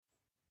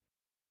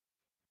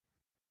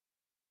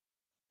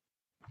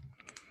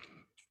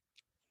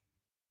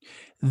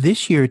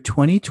This year,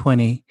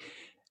 2020,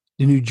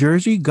 the New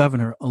Jersey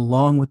governor,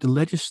 along with the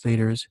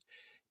legislators,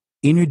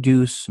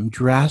 introduced some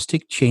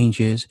drastic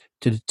changes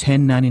to the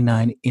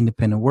 1099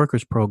 independent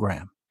workers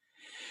program.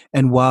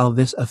 And while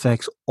this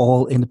affects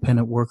all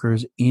independent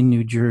workers in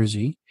New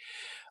Jersey,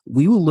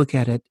 we will look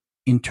at it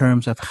in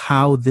terms of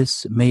how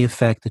this may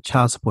affect the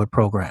child support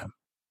program.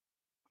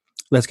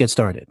 Let's get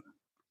started.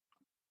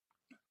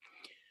 I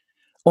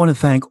want to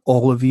thank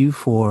all of you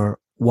for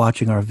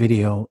watching our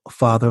video,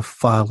 Father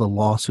Filed a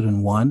Lawsuit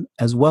and Won,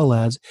 as well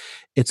as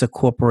it's a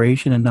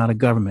corporation and not a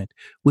government.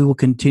 We will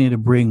continue to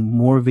bring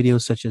more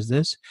videos such as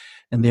this,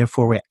 and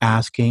therefore we're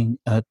asking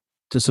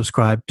to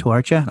subscribe to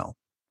our channel.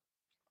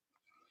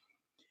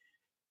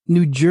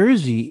 New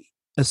Jersey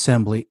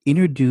Assembly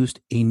introduced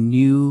a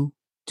new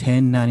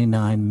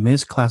 1099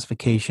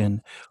 misclassification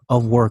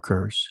of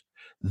workers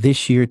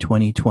this year,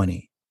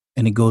 2020,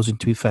 and it goes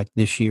into effect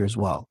this year as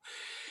well.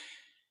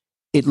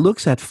 It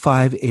looks at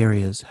 5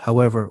 areas.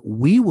 However,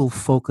 we will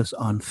focus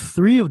on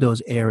 3 of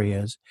those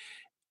areas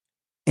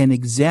and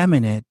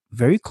examine it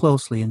very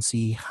closely and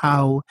see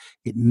how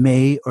it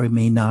may or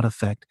may not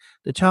affect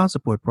the child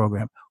support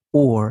program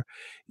or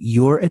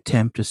your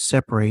attempt to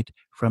separate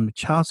from the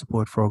child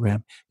support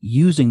program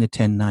using the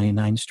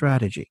 1099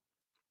 strategy.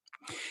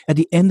 At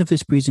the end of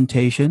this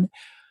presentation,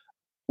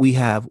 we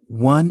have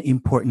one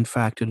important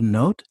factor to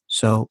note,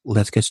 so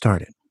let's get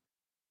started.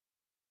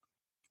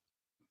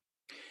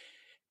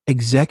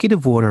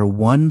 Executive Order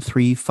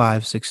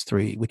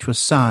 13563, which was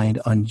signed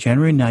on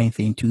January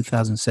 19,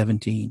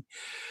 2017,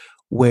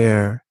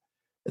 where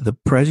the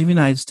President of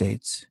the United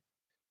States,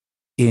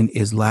 in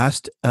his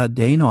last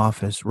day in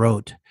office,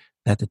 wrote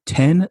that the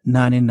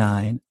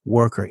 1099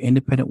 worker,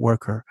 independent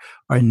worker,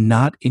 are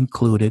not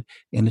included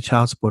in the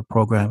child support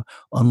program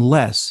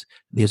unless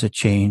there's a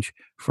change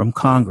from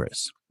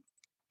Congress.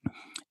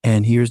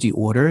 And here's the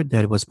order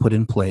that was put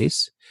in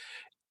place.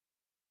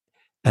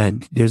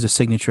 And there's a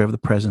signature of the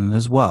president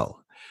as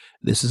well.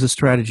 This is a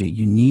strategy.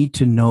 You need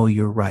to know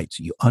your rights.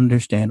 You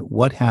understand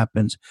what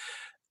happens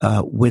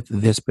with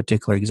this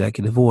particular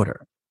executive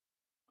order.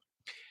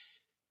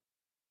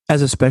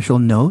 As a special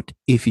note,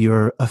 if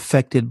you're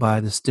affected by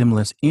the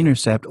stimulus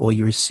intercept or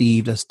you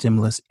received a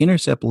stimulus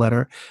intercept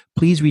letter,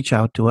 please reach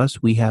out to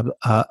us. We have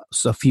a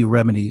few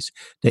remedies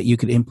that you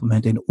could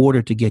implement in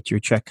order to get your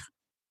check,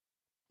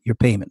 your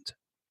payment.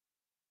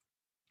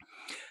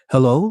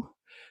 Hello,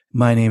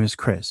 my name is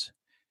Chris.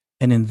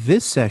 And in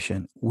this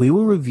session, we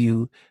will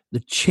review the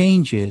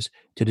changes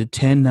to the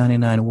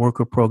 1099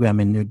 worker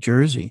program in New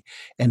Jersey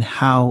and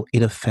how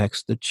it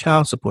affects the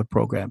child support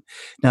program.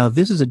 Now,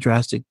 this is a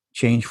drastic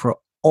change for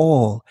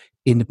all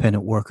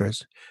independent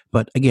workers.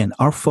 But again,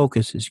 our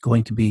focus is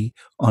going to be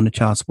on the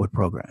child support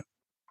program.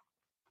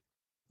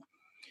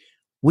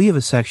 We have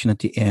a section at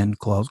the end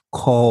called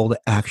Call to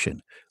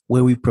Action,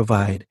 where we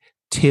provide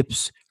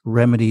tips,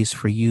 remedies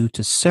for you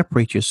to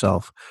separate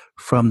yourself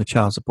from the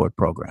child support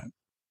program.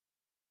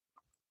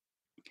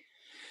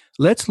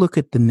 Let's look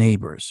at the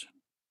neighbors.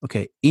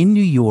 Okay, in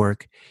New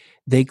York,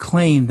 they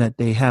claim that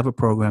they have a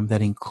program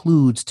that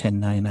includes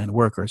 1099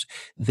 workers.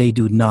 They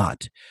do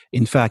not.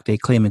 In fact, they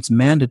claim it's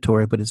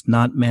mandatory, but it's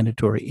not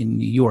mandatory in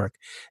New York.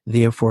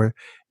 Therefore,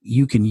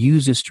 you can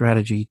use this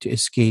strategy to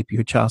escape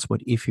your child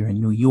support if you're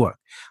in New York.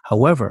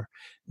 However,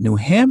 New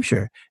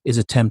Hampshire is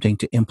attempting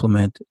to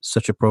implement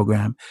such a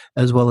program,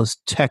 as well as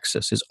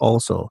Texas is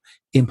also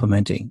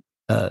implementing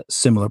a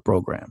similar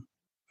program.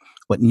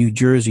 But New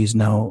Jersey is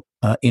now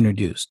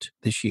introduced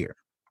this year.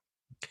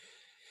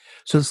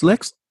 So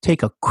let's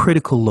take a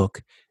critical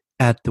look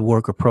at the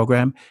worker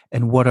program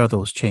and what are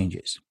those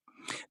changes.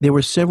 There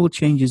were several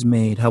changes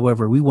made.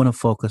 However, we want to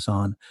focus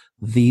on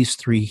these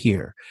 3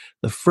 here.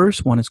 The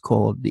first one is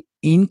called the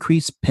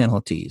increased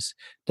penalties.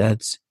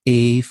 That's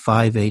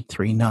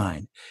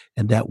A5839.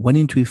 And that went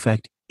into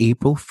effect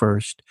April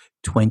 1st,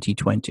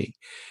 2020.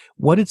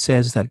 What it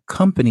says is that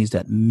companies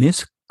that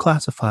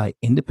misclassify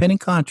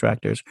independent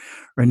contractors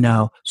are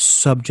now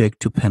subject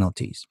to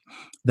penalties.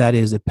 That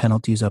is, the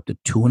penalties up to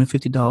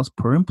 $250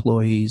 per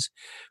employees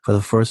for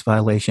the first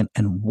violation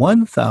and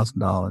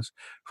 $1,000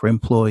 for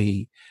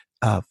employee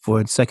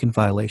for the second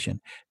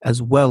violation,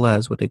 as well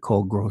as what they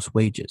call gross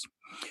wages.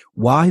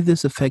 Why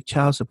this affects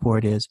child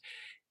support is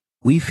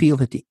we feel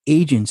that the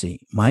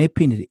agency, my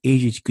opinion, the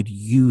agency could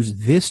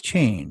use this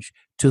change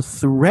to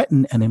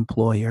threaten an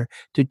employer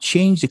to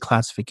change the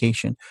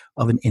classification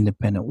of an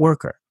independent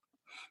worker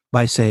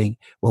by saying,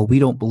 well, we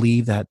don't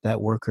believe that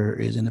that worker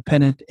is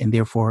independent, and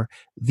therefore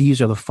these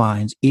are the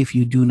fines if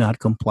you do not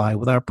comply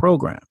with our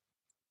program.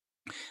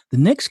 The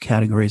next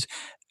category is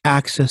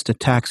access to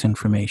tax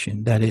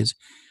information. That is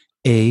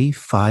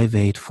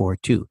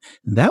A5842.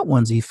 That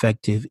one's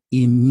effective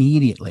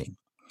immediately.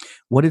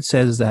 What it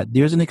says is that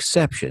there's an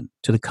exception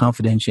to the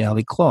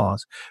confidentiality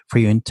clause for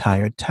your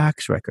entire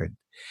tax record.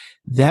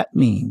 That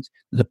means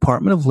the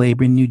Department of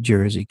Labor in New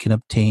Jersey can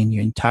obtain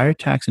your entire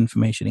tax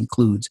information,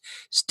 includes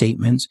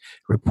statements,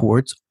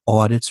 reports,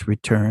 audits,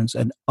 returns,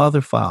 and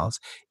other files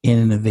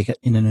in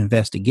an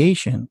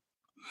investigation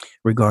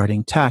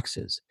regarding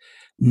taxes.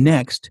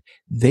 Next,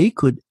 they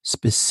could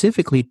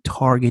specifically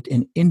target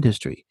an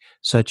industry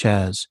such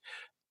as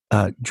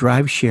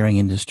drive sharing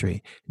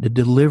industry, the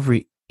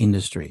delivery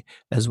industry,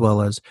 as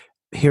well as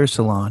hair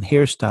salon,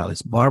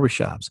 hairstylists,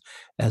 barbershops,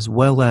 as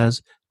well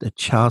as the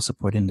child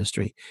support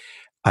industry.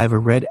 I have a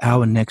red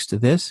hour next to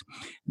this.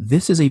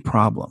 This is a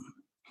problem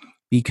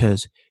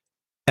because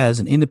as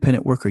an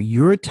independent worker,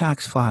 your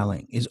tax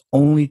filing is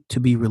only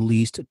to be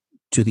released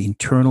to the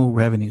Internal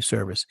Revenue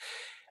Service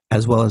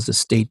as well as the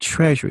state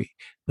treasury,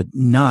 but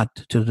not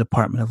to the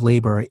Department of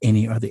Labor or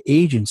any other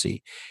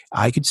agency.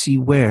 I could see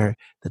where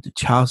that the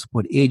child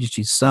support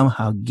agency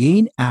somehow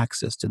gain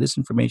access to this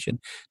information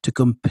to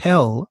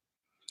compel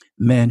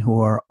men who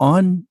are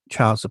on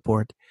child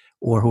support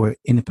or who are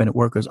independent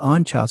workers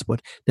on child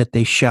support that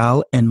they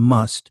shall and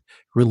must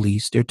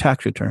release their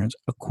tax returns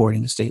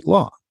according to state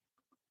law.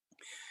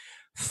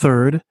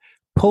 Third,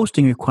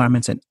 posting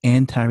requirements and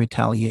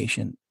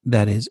anti-retaliation.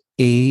 That is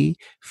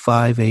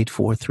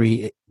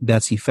A5843.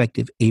 That's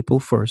effective April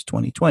 1st,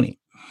 2020.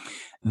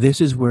 This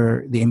is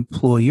where the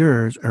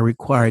employers are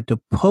required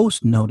to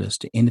post notice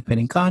to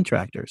independent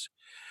contractors,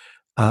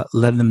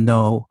 letting them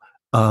know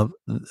of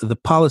the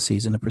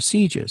policies and the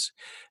procedures,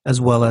 as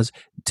well as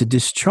to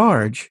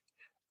discharge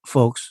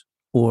folks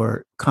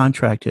or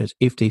contractors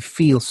if they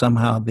feel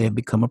somehow they've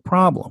become a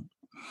problem.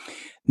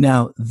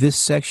 Now, this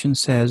section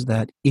says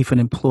that if an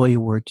employer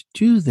were to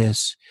do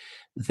this,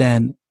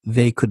 then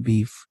they could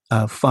be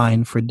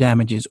fined for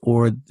damages,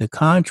 or the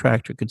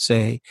contractor could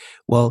say,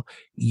 well,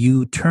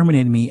 you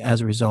terminated me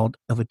as a result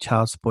of a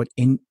child support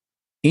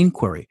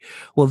inquiry.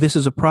 Well, this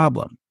is a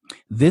problem.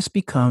 This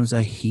becomes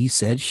a he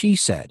said, she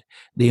said.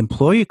 The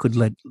employer could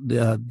let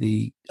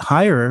the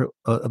hirer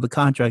of the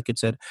contract could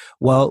said,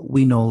 well,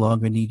 we no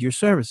longer need your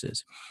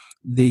services.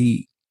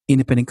 The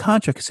independent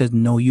contractor says,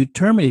 no, you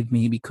terminated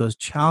me because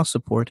child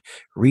support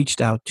reached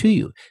out to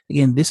you.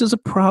 Again, this is a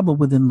problem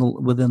within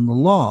the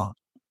law,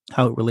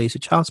 how it relates to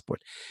child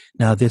support.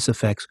 Now, this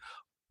affects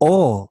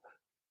all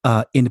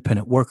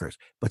independent workers,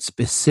 but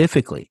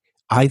specifically,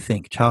 I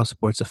think child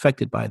support is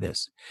affected by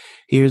this.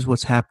 Here's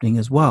what's happening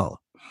as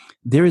well.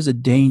 There is a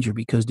danger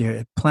because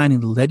the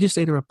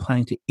legislature are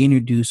planning to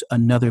introduce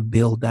another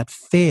bill that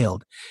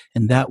failed,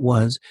 and that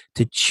was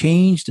to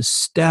change the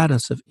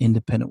status of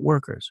independent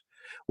workers.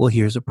 Well,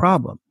 here's a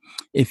problem.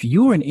 If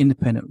you're an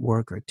independent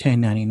worker,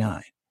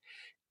 1099,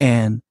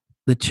 and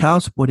the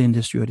child support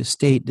industry or the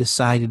state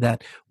decided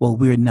that, well,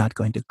 we're not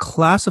going to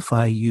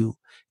classify you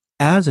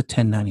as a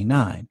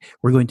 1099,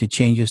 we're going to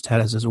change your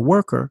status as a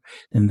worker,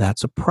 then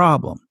that's a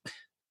problem.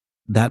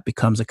 That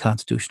becomes a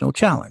constitutional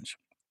challenge.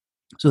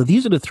 So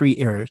these are the three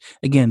areas.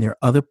 Again, there are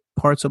other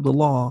parts of the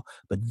law,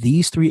 but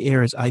these three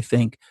areas, I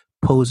think,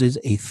 poses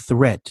a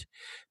threat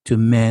to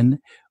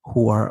men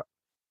who are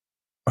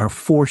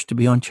forced to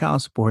be on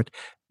child support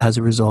as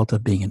a result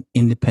of being an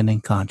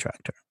independent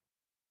contractor.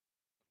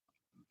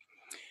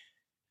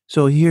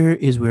 So here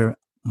is where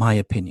my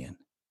opinion.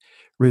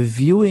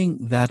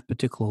 Reviewing that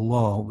particular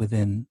law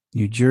within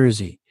New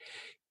Jersey,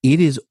 it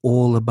is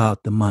all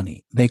about the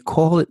money. They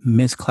call it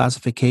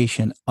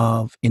misclassification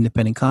of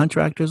independent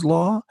contractors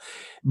law,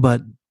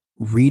 but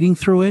reading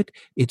through it,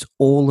 it's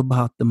all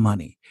about the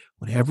money.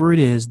 Whatever it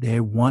is, they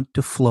want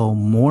to flow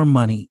more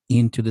money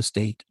into the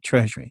state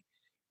treasury.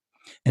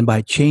 And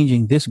by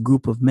changing this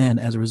group of men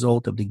as a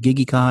result of the gig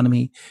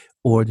economy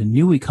or the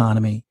new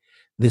economy,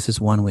 this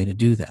is one way to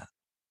do that.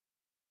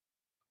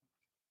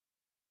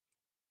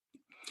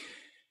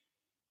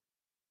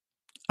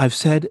 I've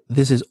said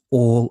this is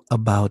all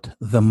about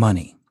the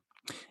money.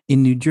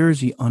 In New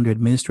Jersey, under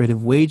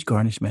administrative wage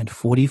garnishment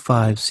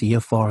 45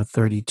 CFR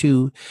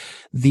 32,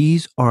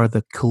 these are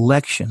the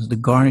collections, the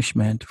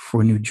garnishment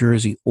for New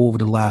Jersey over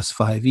the last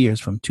 5 years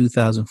from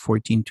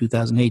 2014,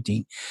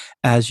 2018.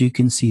 As you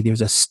can see,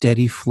 there's a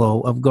steady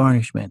flow of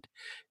garnishment.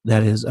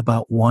 That is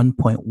about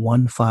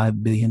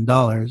 $1.15 billion.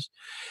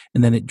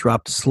 And then it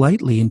dropped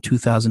slightly in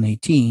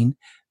 2018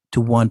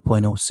 to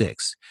 1.06.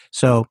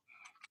 So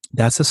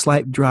that's a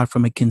slight drop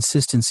from a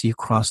consistency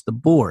across the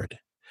board.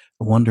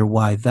 I wonder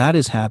why that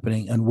is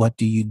happening and what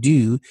do you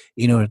do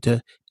in order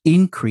to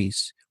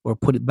increase or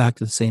put it back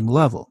to the same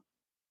level.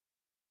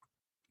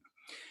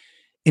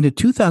 In the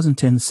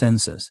 2010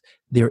 census,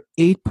 there are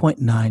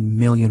 8.9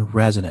 million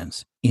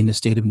residents in the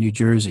state of New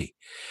Jersey,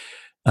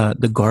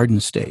 the Garden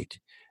State,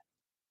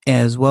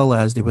 as well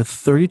as there were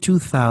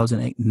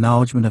 32,000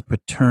 acknowledgement of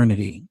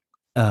paternity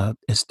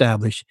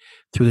established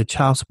through the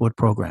child support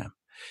program.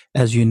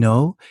 As you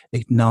know,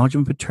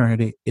 acknowledgement of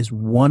paternity is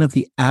one of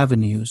the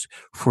avenues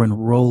for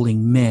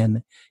enrolling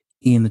men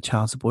in the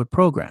child support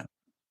program.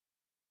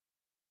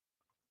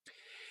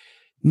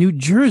 New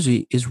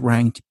Jersey is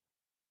ranked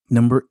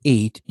number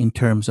 8 in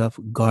terms of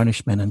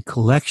garnishment and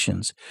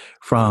collections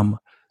from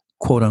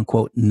quote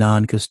unquote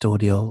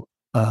non-custodial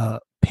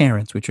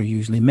parents, which are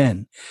usually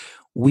men.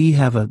 We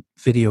have a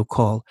video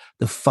called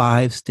The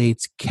 5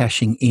 States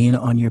Cashing In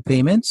on Your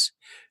Payments.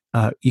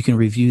 You can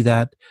review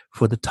that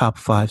for the top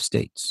 5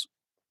 states.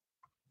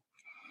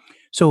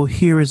 So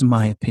here is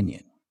my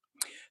opinion.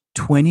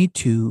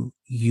 22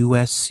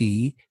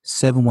 USC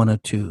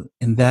 7102,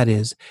 and that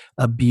is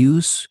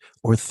abuse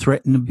or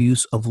threatened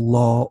abuse of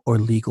law or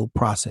legal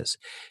process.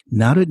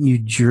 Now that New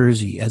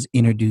Jersey has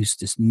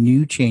introduced this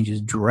new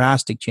changes,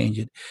 drastic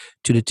changes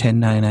to the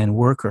 1099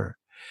 worker,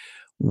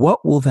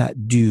 what will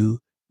that do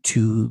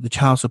to the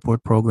child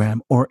support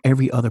program or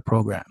every other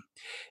program?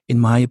 In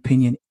my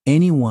opinion,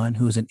 anyone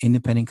who is an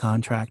independent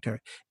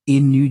contractor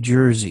in New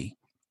Jersey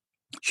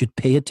should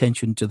pay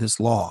attention to this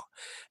law.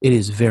 It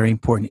is very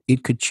important.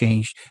 It could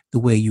change the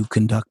way you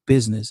conduct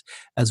business,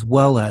 as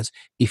well as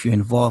if you're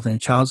involved in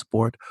child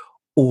support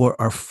or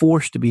are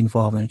forced to be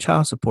involved in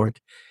child support,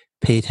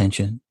 pay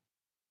attention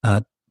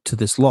to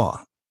this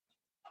law.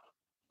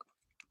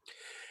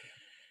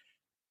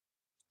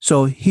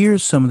 So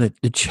here's some of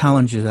the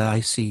challenges that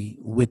I see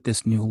with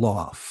this new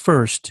law.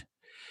 First,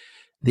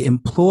 the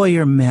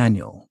employer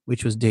manual,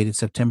 which was dated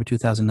September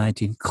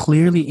 2019,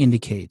 clearly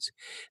indicates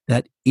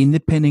that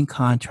independent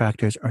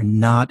contractors are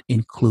not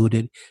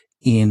included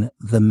in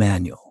the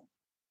manual.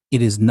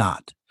 It is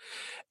not.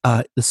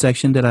 The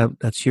section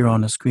that's here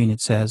on the screen,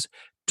 it says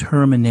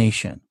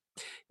termination.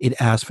 It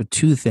asks for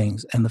two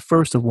things. And the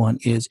first of one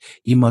is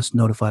you must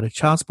notify the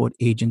child support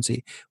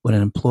agency when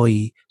an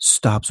employee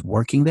stops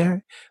working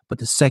there. But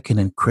the second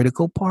and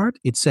critical part,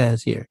 it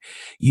says here,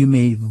 you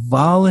may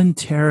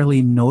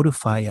voluntarily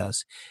notify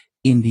us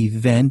in the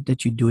event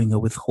that you're doing a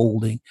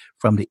withholding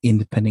from the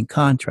independent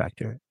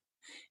contractor.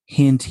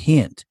 Hint,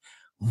 hint,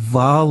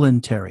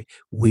 voluntary.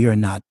 We are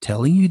not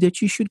telling you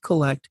that you should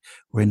collect.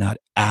 We're not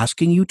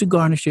asking you to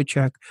garnish your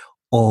check.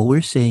 All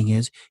we're saying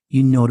is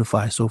you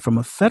notify. So from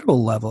a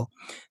federal level,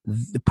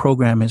 the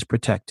program is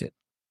protected.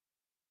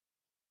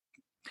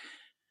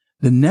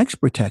 The next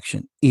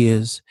protection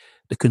is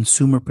the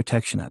Consumer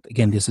Protection Act.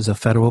 Again, this is a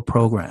federal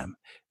program,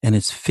 and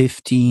it's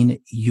 15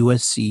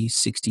 USC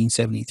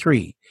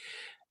 1673.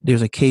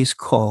 There's a case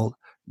called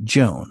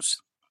Jones.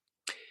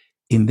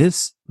 In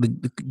this,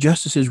 the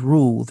justices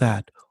rule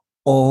that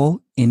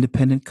all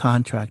independent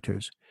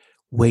contractors'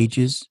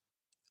 wages,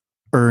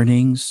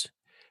 earnings,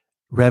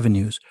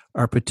 revenues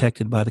are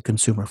protected by the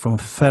consumer from a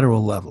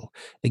federal level.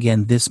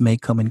 Again, this may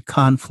come in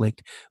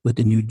conflict with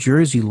the New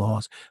Jersey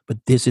laws, but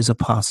this is a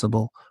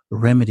possible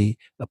remedy,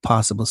 a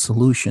possible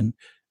solution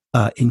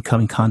in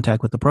coming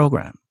contact with the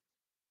program.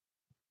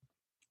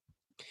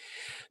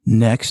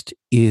 Next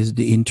is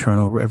the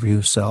internal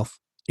revenue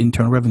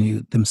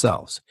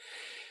themselves.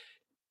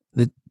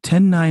 The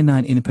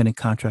 1099 Independent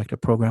Contractor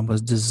Program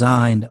was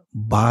designed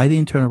by the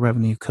Internal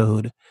Revenue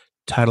Code,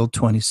 Title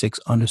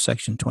 26 under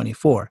Section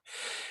 24.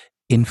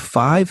 In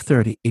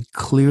 530, it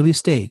clearly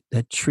states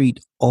that treat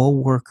all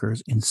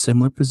workers in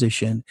similar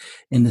position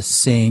in the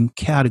same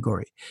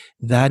category.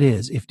 That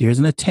is, if there's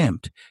an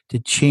attempt to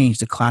change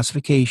the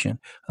classification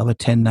of a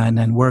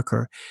 1099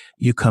 worker,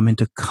 you come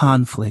into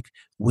conflict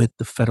with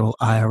the federal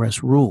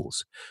IRS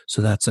rules.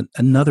 So that's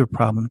another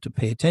problem to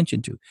pay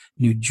attention to.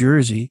 New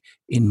Jersey,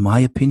 in my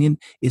opinion,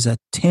 is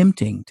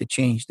attempting to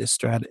change this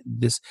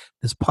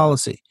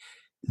policy.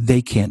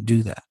 They can't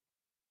do that.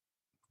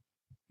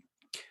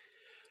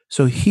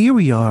 So here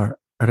we are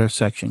at our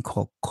section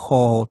called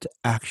Call to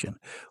Action.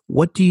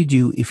 What do you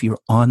do if you're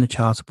on the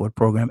child support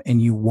program and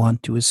you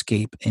want to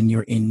escape and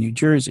you're in New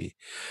Jersey?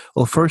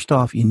 Well, first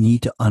off, you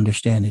need to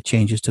understand the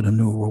changes to the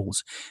new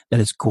rules,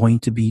 that it's going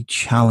to be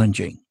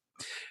challenging.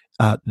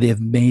 They've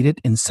made it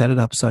and set it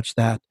up such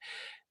that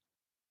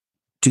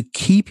to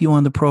keep you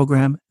on the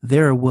program,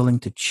 they're willing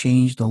to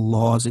change the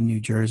laws in New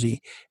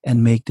Jersey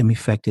and make them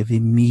effective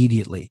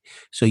immediately.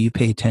 So you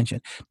pay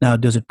attention. Now,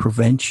 does it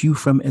prevent you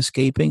from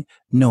escaping?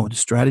 No, the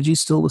strategy is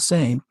still the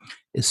same.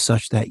 It's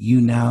such that you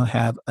now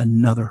have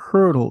another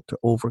hurdle to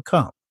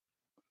overcome.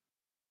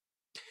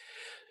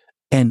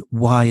 And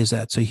why is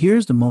that? So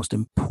here's the most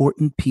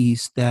important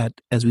piece that,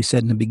 as we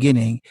said in the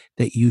beginning,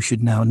 that you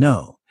should now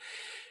know.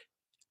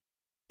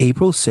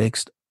 April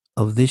 6th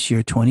of this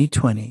year,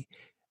 2020,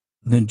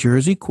 the New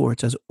Jersey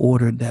courts has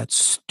ordered that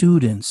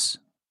students,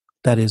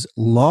 that is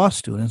law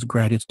students,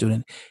 graduate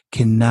students,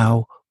 can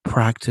now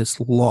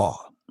practice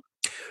law.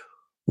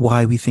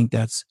 Why we think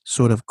that's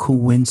sort of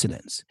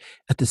coincidence.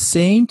 At the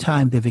same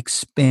time, they've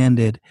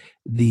expanded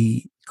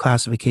the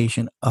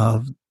classification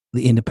of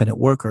the independent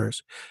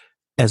workers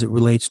as it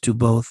relates to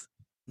both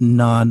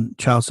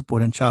non-child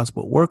support and child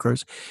support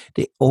workers.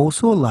 They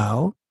also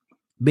allow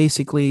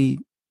basically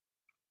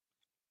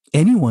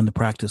anyone to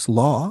practice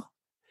law.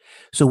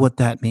 So what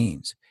that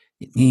means,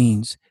 it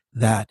means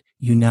that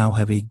you now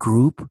have a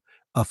group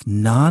of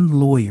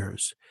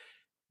non-lawyers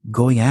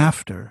going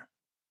after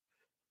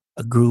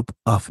a group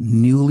of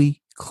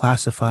newly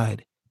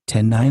classified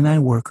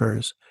 1099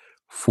 workers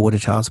for the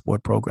child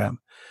support program.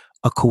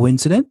 A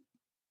coincidence?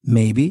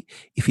 Maybe.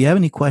 If you have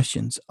any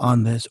questions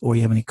on this or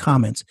you have any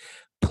comments,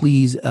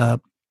 please,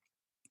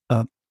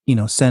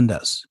 send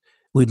us.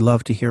 We'd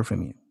love to hear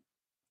from you.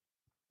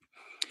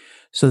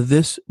 So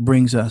this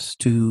brings us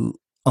to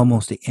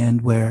almost the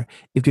end, where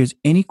if there's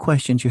any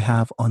questions you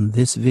have on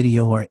this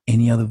video or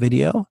any other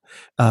video,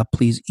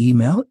 please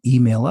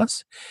email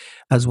us,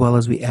 as well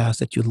as we ask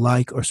that you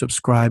like or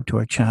subscribe to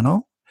our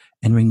channel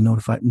and ring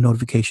the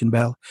notification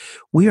bell.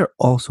 We are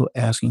also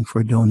asking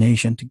for a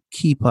donation to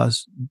keep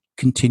us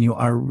continue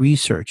our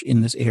research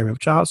in this area of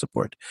child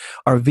support.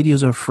 Our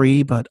videos are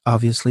free, but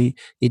obviously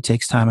it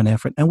takes time and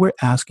effort, and we're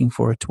asking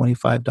for a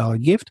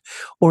 $25 gift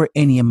or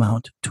any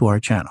amount to our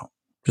channel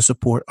to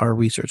support our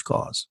research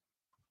cause.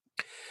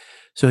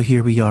 So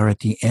here we are at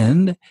the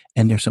end,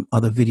 and there's some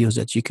other videos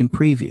that you can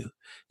preview,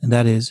 and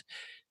that is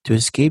to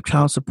escape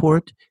child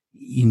support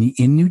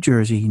in New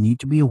Jersey. You need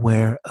to be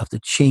aware of the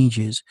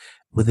changes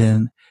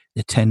within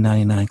the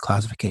 1099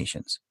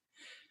 classifications.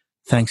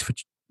 Thanks for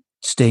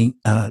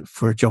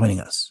for joining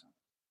us.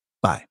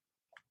 Bye.